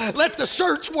 find it. Let the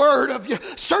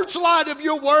searchlight of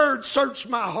your word search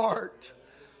my heart.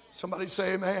 Somebody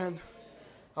say amen.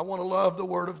 I want to love the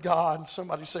Word of God.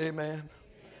 Somebody say amen.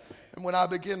 And when I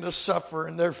begin to suffer,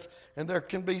 and there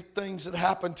can be things that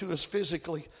happen to us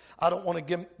physically, I don't want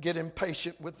to get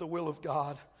impatient with the will of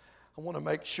God. I want to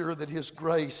make sure that His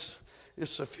grace is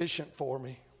sufficient for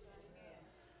me.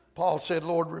 Paul said,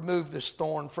 Lord, remove this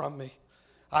thorn from me.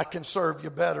 I can serve you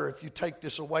better if you take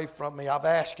this away from me. I've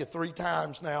asked you 3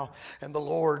 times now, and the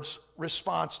Lord's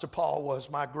response to Paul was,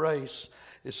 my grace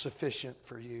is sufficient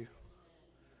for you.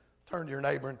 Turn to your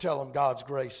neighbor and tell them God's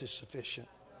grace is sufficient.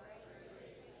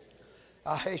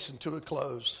 I hasten to a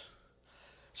close.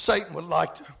 Satan would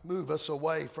like to move us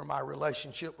away from our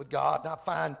relationship with God. And I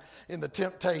find in the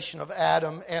temptation of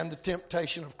Adam and the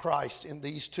temptation of Christ in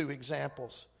these 2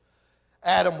 examples.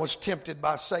 Adam was tempted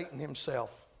by Satan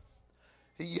himself.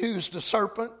 He used a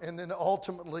serpent, and then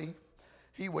ultimately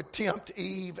he would tempt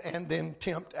Eve and then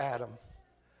tempt Adam.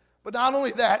 But not only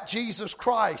that, Jesus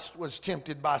Christ was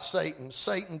tempted by Satan.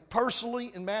 Satan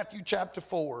personally, in Matthew chapter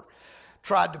 4,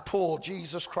 tried to pull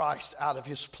Jesus Christ out of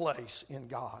his place in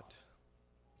God.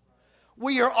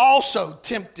 We are also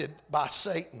tempted by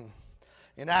Satan.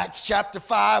 In Acts chapter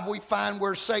 5, we find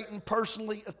where Satan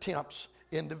personally attempts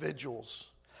individuals.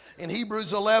 In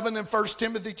Hebrews 11 and 1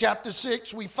 Timothy chapter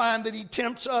 6, we find that he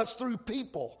tempts us through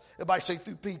people. Everybody say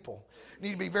through people. You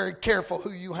need to be very careful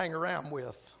who you hang around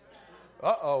with.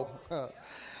 Uh-oh.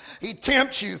 He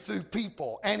tempts you through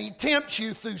people, and he tempts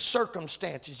you through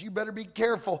circumstances. You better be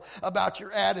careful about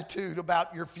your attitude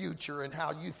about your future and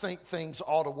how you think things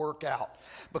ought to work out,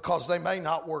 because they may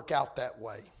not work out that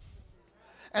way.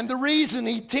 And the reason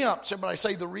he tempts, everybody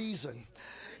say the reason,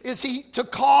 is to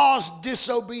cause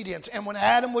disobedience. And when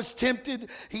Adam was tempted,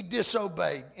 he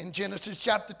disobeyed. In Genesis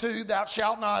chapter 2, thou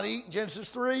shalt not eat. In Genesis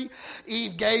 3,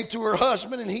 Eve gave to her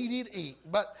husband and he did eat.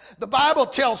 But the Bible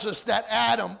tells us that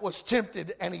Adam was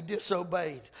tempted and he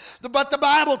disobeyed. But the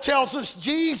Bible tells us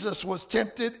Jesus was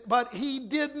tempted, but he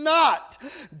did not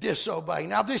disobey.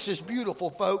 Now this is beautiful,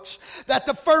 folks, that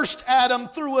the first Adam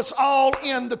threw us all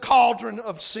in the cauldron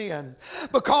of sin.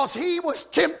 Because he was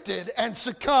tempted and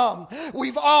succumbed.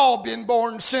 We've all been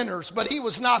born sinners, but he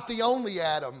was not the only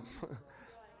Adam.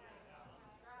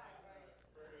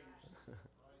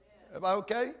 Am I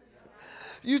okay?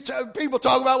 People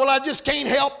talk about, well, I just can't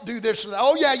help do this or that.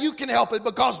 Oh yeah, you can help it,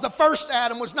 because the first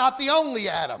Adam was not the only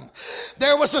Adam.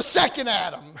 There was a second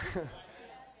Adam.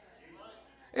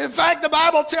 In fact, the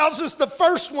Bible tells us the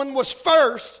first one was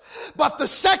first, but the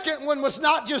second one was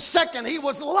not just second, he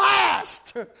was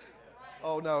last.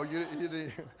 Oh, no, you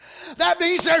didn't. That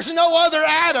means there's no other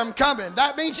Adam coming.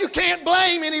 That means you can't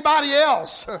blame anybody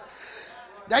else.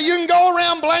 Now, you can go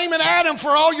around blaming Adam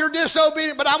for all your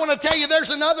disobedience, but I want to tell you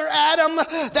there's another Adam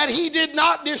that he did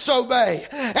not disobey.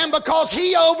 And because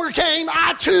he overcame,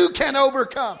 I too can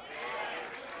overcome.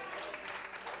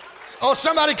 Oh,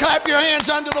 somebody clap your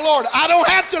hands unto the Lord. I don't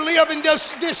have to live in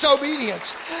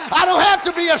disobedience. I don't have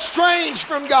to be estranged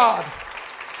from God.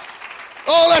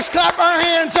 Oh, let's clap our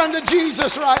hands unto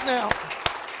Jesus right now.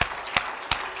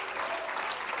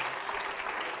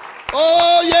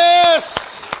 Oh,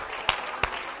 yes.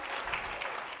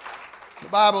 The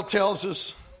Bible tells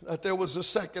us that there was a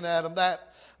second Adam,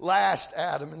 that last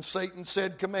Adam. And Satan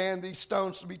said, command these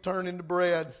stones to be turned into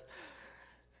bread.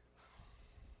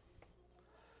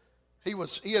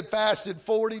 He had fasted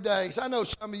 40 days. I know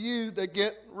some of you that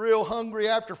get real hungry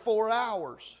after 4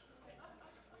 hours.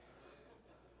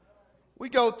 We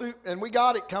go through, and we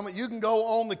got it coming. You can go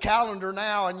on the calendar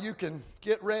now and you can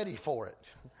get ready for it.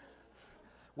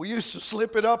 We used to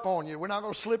slip it up on you. We're not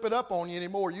going to slip it up on you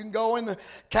anymore. You can go in the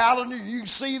calendar. You can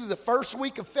see the first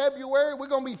week of February, we're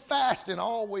going to be fasting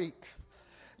all week.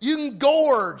 You can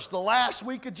gorge the last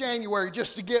week of January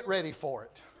just to get ready for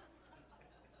it.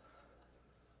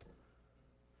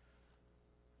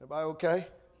 Everybody okay?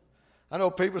 I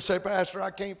know people say, Pastor, I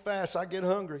can't fast. I get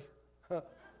hungry.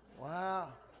 Wow.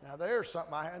 Now there's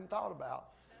something I hadn't thought about.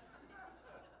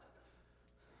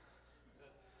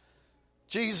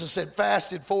 Jesus had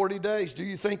fasted 40 days. Do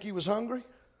you think he was hungry?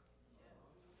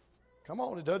 Come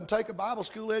on, it doesn't take a Bible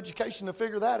school education to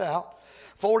figure that out.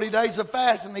 40 days of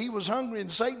fasting, he was hungry,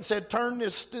 and Satan said, turn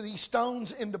these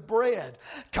stones into bread.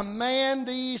 Command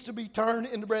these to be turned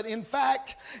into bread. In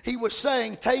fact, he was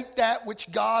saying, take that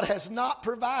which God has not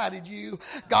provided you.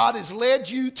 God has led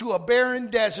you to a barren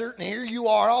desert, and here you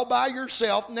are all by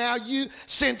yourself. Now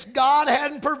since God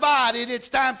hadn't provided, it's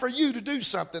time for you to do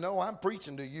something. Oh, I'm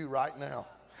preaching to you right now.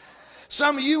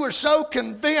 Some of you are so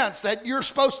convinced that you're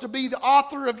supposed to be the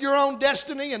author of your own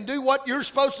destiny and do what you're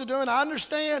supposed to do. And I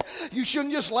understand you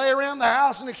shouldn't just lay around the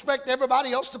house and expect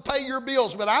everybody else to pay your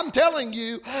bills. But I'm telling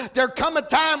you, there come a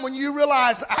time when you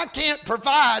realize I can't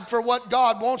provide for what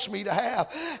God wants me to have.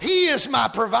 He is my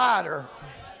provider.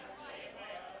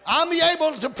 I'm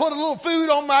able to put a little food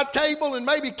on my table and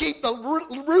maybe keep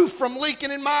the roof from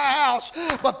leaking in my house.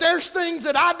 But there's things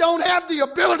that I don't have the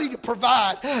ability to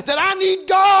provide, that I need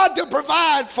God to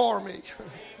provide for me.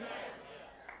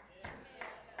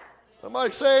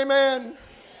 Somebody say amen.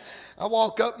 I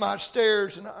walk up my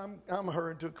stairs, and I'm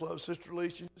hurrying to a close. Sister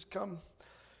Alicia, just come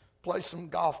play some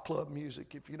golf club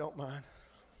music if you don't mind.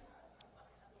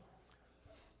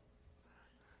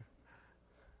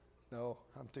 No,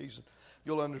 I'm teasing.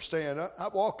 You'll understand. I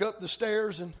walk up the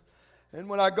stairs, and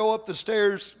when I go up the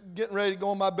stairs, getting ready to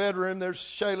go in my bedroom, there's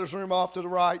Shayla's room off to the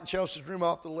right and Chelsea's room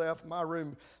off to the left, my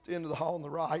room at the end of the hall on the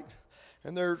right.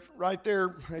 And there's right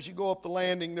there, as you go up the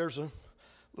landing, there's a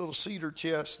little cedar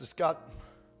chest that's got,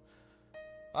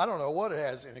 I don't know what it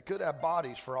has in it. It could have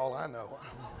bodies for all I know.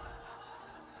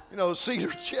 You know, cedar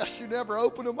chest, you never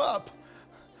open them up.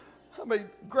 I mean,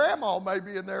 Grandma may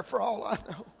be in there for all I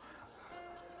know.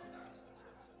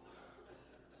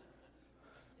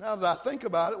 Now that I think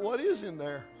about it, what is in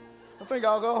there? I think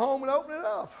I'll go home and open it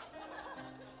up.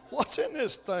 What's in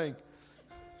this thing?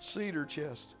 Cedar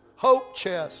chest. Hope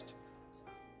chest.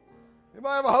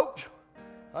 Anybody have a hope?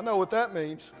 I know what that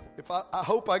means. I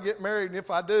hope I get married, and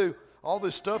if I do, all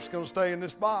this stuff's going to stay in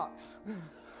this box.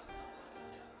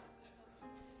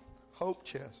 Hope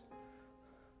chest.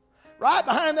 right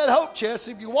behind that hope chest.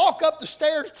 If you walk up the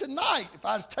stairs tonight, if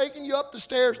I was taking you up the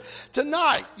stairs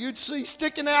tonight, you'd see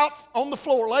sticking out on the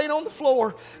floor, laying on the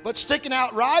floor, but sticking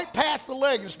out right past the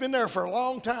leg. It's been there for a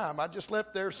long time. I just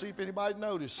left there to see if anybody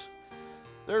noticed.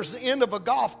 There's the end of a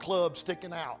golf club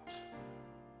sticking out.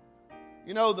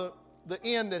 You know, the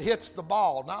end that hits the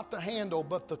ball, not the handle,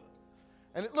 but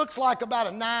and it looks like about a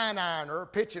 9-iron or a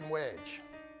pitching wedge.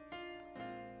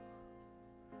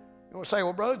 You want to say,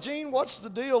 well, Brother Gene, what's the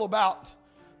deal about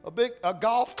a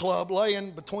golf club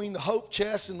laying between the hope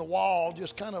chest and the wall,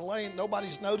 just kind of laying,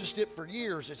 nobody's noticed it for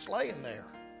years, it's laying there.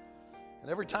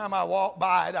 And every time I walk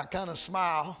by it, I kind of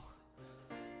smile.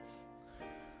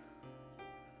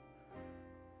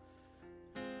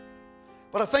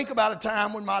 But I think about a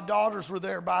time when my daughters were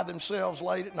there by themselves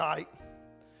late at night,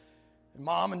 and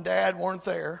Mom and Dad weren't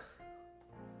there,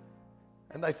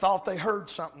 and they thought they heard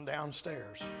something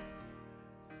downstairs.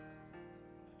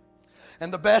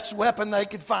 And the best weapon they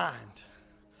could find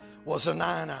was a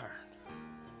 9-iron.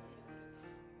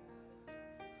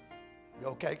 You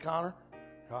okay, Connor?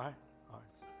 All right.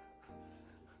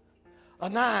 A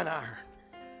 9-iron.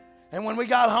 And when we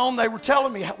got home, they were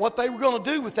telling me what they were going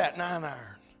to do with that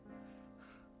 9-iron.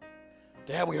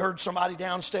 Dad, we heard somebody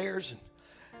downstairs, and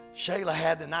Shayla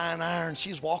had the 9-iron. She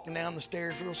was walking down the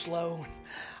stairs real slow, and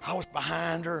I was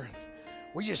behind her. And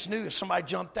we just knew if somebody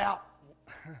jumped out,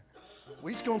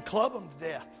 we was going to club them to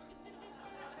death.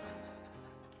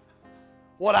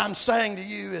 What I'm saying to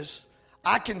you is,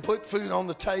 I can put food on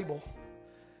the table,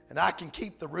 and I can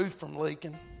keep the roof from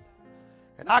leaking,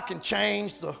 and I can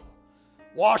change the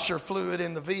washer fluid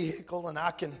in the vehicle, and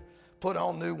I can put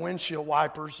on new windshield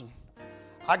wipers, and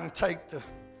I can take the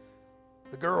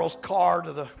girl's car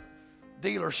to the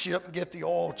dealership and get the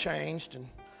oil changed, and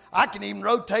I can even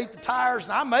rotate the tires,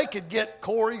 and I could get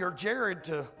Corey or Jared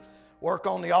to work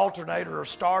on the alternator or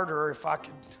starter if I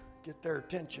could get their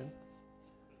attention.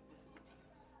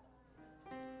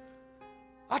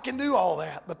 I can do all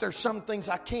that, but there's some things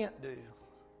I can't do.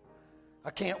 I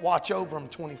can't watch over them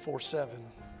 24/7. In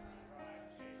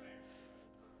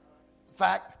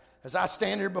fact, as I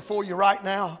stand here before you right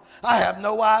now, I have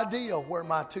no idea where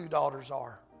my 2 daughters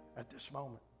are at this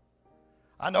moment.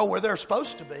 I know where they're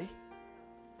supposed to be,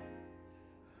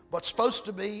 but supposed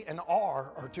to be and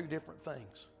are 2 different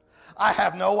things. I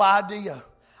have no idea.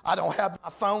 I don't have my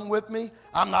phone with me.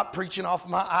 I'm not preaching off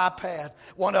my iPad.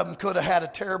 One of them could have had a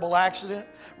terrible accident,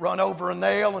 run over a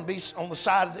nail and be on the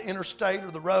side of the interstate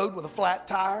or the road with a flat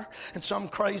tire, and some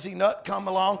crazy nut come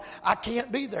along. I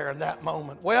can't be there in that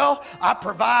moment. Well, I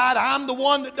provide. I'm the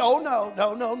one that, oh,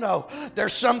 no.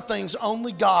 There's some things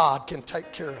only God can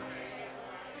take care of.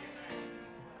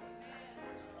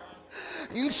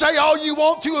 You can say all you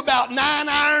want to about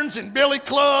 9-irons and billy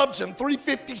clubs and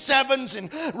 357s and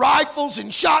rifles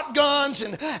and shotguns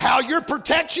and how your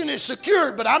protection is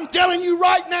secured. But I'm telling you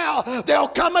right now, there'll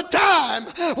come a time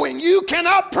when you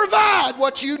cannot provide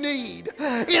what you need.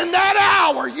 In that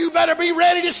hour, you better be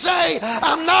ready to say,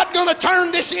 I'm not going to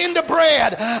turn this into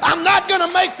bread. I'm not going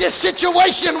to make this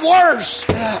situation worse.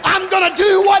 I'm going to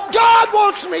do what God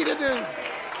wants me to do.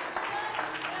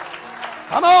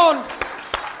 Come on.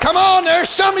 Come on, there's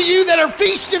some of you that are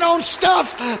feasting on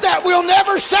stuff that will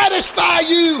never satisfy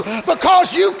you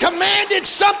because you commanded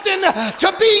something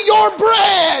to be your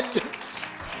bread.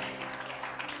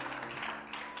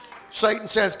 Satan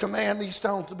says, command these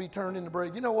stones to be turned into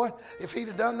bread. You know what? If he'd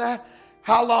have done that,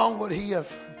 how long would he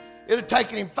have? It had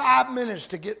taken him 5 minutes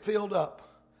to get filled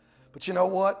up. But you know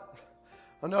what?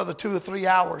 Another 2 or 3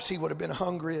 hours, he would have been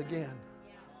hungry again.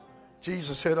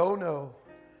 Jesus said, oh no,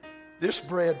 this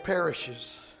bread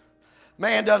perishes.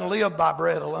 Man doesn't live by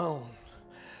bread alone,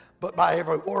 but by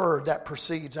every word that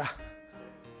proceeds.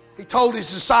 He told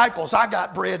his disciples, I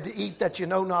got bread to eat that you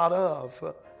know not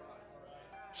of.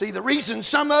 See, the reason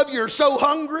some of you are so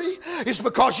hungry is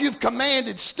because you've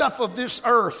commanded stuff of this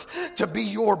earth to be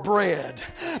your bread.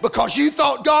 Because you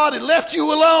thought God had left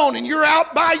you alone and you're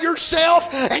out by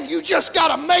yourself and you just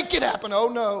got to make it happen. Oh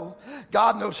no,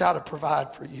 God knows how to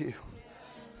provide for you.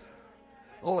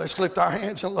 Oh, let's lift our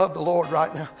hands and love the Lord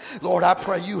right now. Lord, I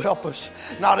pray you help us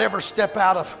not ever step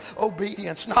out of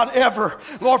obedience. Not ever,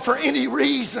 Lord, for any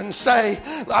reason say,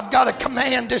 I've got to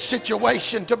command this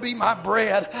situation to be my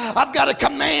bread. I've got to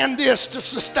command this to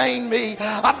sustain me.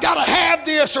 I've got to have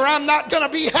this or I'm not going to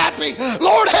be happy.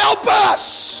 Lord, help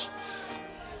us.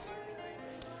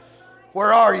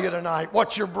 Where are you tonight?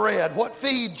 What's your bread? What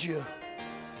feeds you?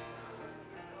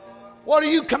 What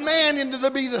are you commanding to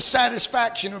be the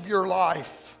satisfaction of your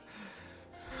life?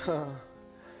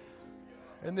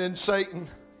 And then Satan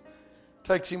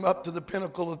takes him up to the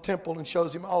pinnacle of the temple and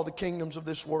shows him all the kingdoms of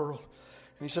this world.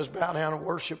 he says, bow down and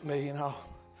worship me, and I'll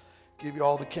give you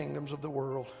all the kingdoms of the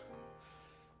world.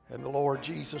 And the Lord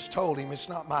Jesus told him, it's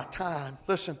not my time.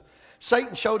 Listen,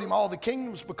 Satan showed him all the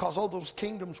kingdoms because all those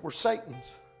kingdoms were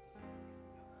Satan's.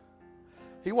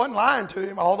 He wasn't lying to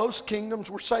him. All those kingdoms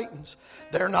were Satan's.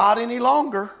 They're not any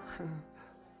longer.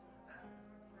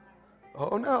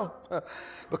 Oh no.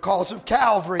 Because of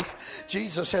Calvary,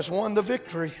 Jesus has won the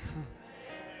victory.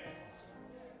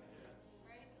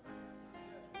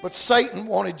 But Satan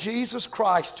wanted Jesus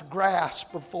Christ to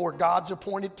grasp before God's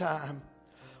appointed time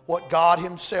what God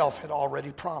himself had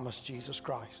already promised Jesus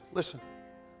Christ. Listen,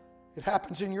 it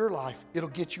happens in your life. It'll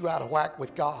get you out of whack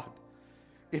with God.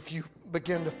 If you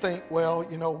begin to think, well,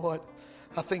 you know what?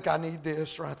 I think I need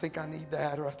this, or I think I need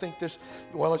that, or I think this.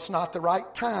 Well, it's not the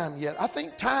right time yet. I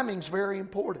think timing's very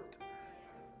important.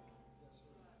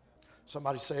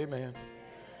 Somebody say amen.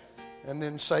 And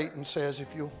then Satan says,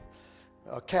 if you'll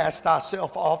cast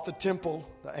thyself off the temple,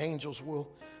 the angels will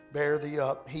bear thee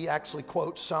up. He actually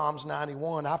quotes Psalms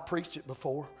 91. I've preached it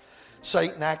before.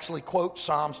 Satan actually quotes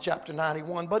Psalms chapter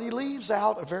 91, but he leaves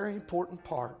out a very important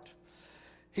part.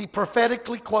 He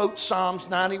prophetically quotes Psalms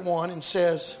 91 and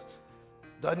says,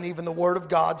 doesn't even the Word of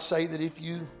God say that if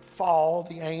you fall,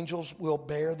 the angels will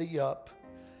bear thee up?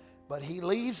 But he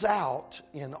leaves out,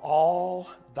 in all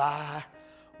thy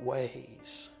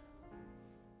ways.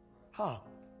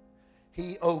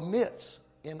 He omits,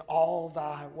 in all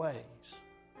thy ways.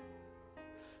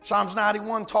 Psalms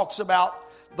 91 talks about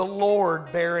the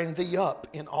Lord bearing thee up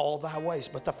in all thy ways.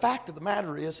 But the fact of the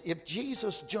matter is, if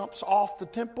Jesus jumps off the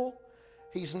temple,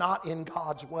 he's not in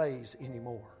God's ways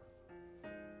anymore.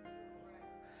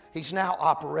 He's now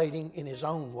operating in his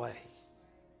own way.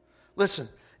 Listen,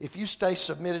 if you stay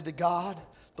submitted to God,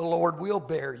 the Lord will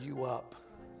bear you up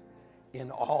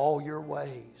in all your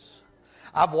ways.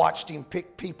 I've watched him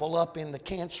pick people up in the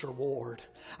cancer ward.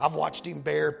 I've watched him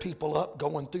bear people up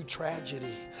going through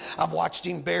tragedy. I've watched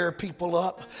him bear people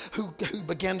up who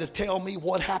began to tell me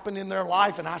what happened in their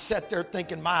life. And I sat there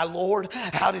thinking, my Lord,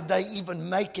 how did they even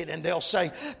make it? And they'll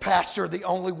say, Pastor, the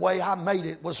only way I made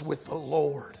it was with the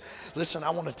Lord. Listen,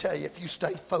 I want to tell you, if you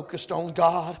stay focused on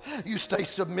God, you stay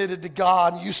submitted to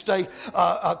God, you stay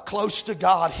close to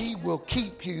God, he will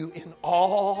keep you in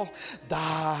all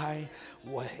thy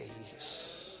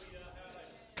ways.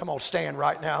 Come on, stand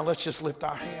right now. Let's just lift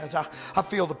our hands. I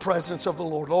feel the presence of the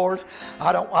Lord. Lord,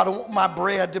 I don't want my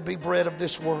bread to be bread of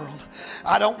this world.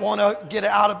 I don't want to get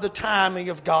out of the timing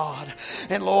of God.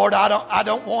 And Lord, I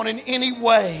don't want in any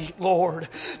way, Lord,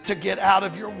 to get out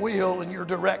of your will and your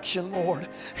direction, Lord.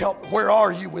 Help. Where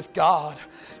are you with God?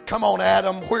 Come on,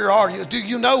 Adam, where are you? Do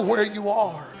you know where you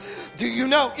are? Do you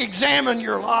know? Examine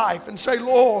your life and say,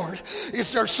 Lord,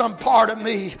 is there some part of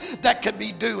me that could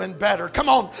be doing better? Come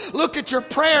on, look at your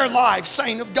prayer life,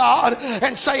 saint of God,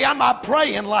 and say, am I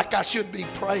praying like I should be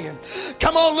praying?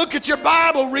 Come on, look at your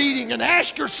Bible reading and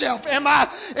ask yourself, am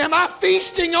I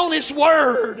feasting on his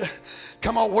word?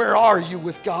 Come on, where are you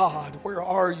with God? Where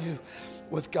are you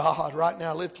with God? Right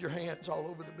now, lift your hands all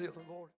over the building, Lord.